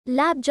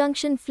Lab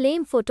Junction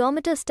Flame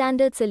Photometer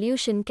Standard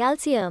Solution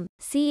Calcium,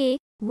 Ca,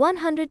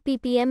 100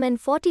 ppm and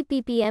 40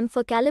 ppm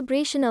for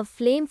calibration of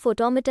flame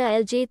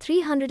photometer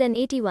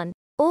LJ-381.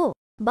 Oh,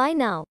 buy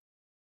now.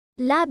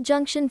 Lab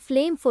Junction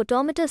Flame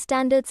Photometer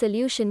Standard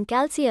Solution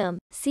Calcium,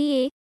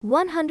 Ca,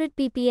 100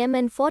 ppm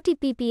and 40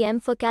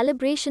 ppm for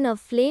calibration of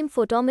flame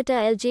photometer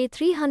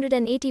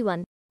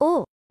LJ-381.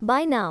 Oh,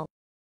 buy now.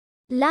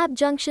 Lab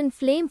Junction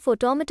Flame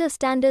Photometer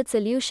Standard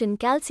Solution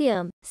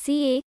Calcium,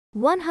 Ca,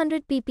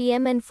 100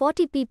 ppm and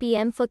 40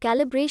 ppm for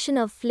calibration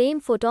of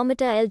flame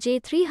photometer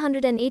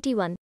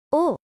LJ-381.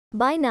 Oh,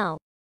 buy now.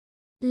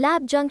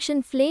 Lab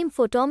Junction Flame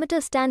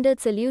Photometer Standard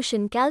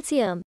Solution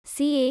Calcium,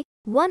 Ca,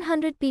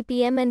 100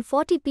 ppm and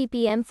 40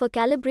 ppm for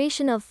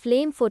calibration of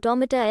flame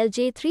photometer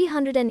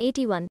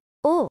LJ-381.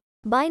 Oh,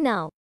 buy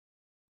now.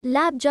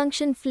 Lab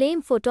Junction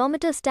Flame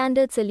Photometer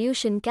Standard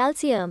Solution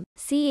Calcium,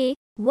 Ca,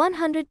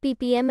 100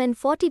 ppm and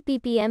 40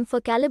 ppm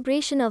for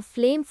calibration of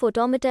flame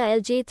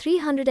photometer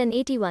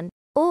LJ-381.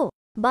 Oh,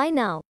 buy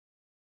now.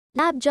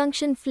 Lab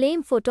Junction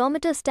Flame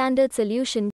Photometer Standard Solution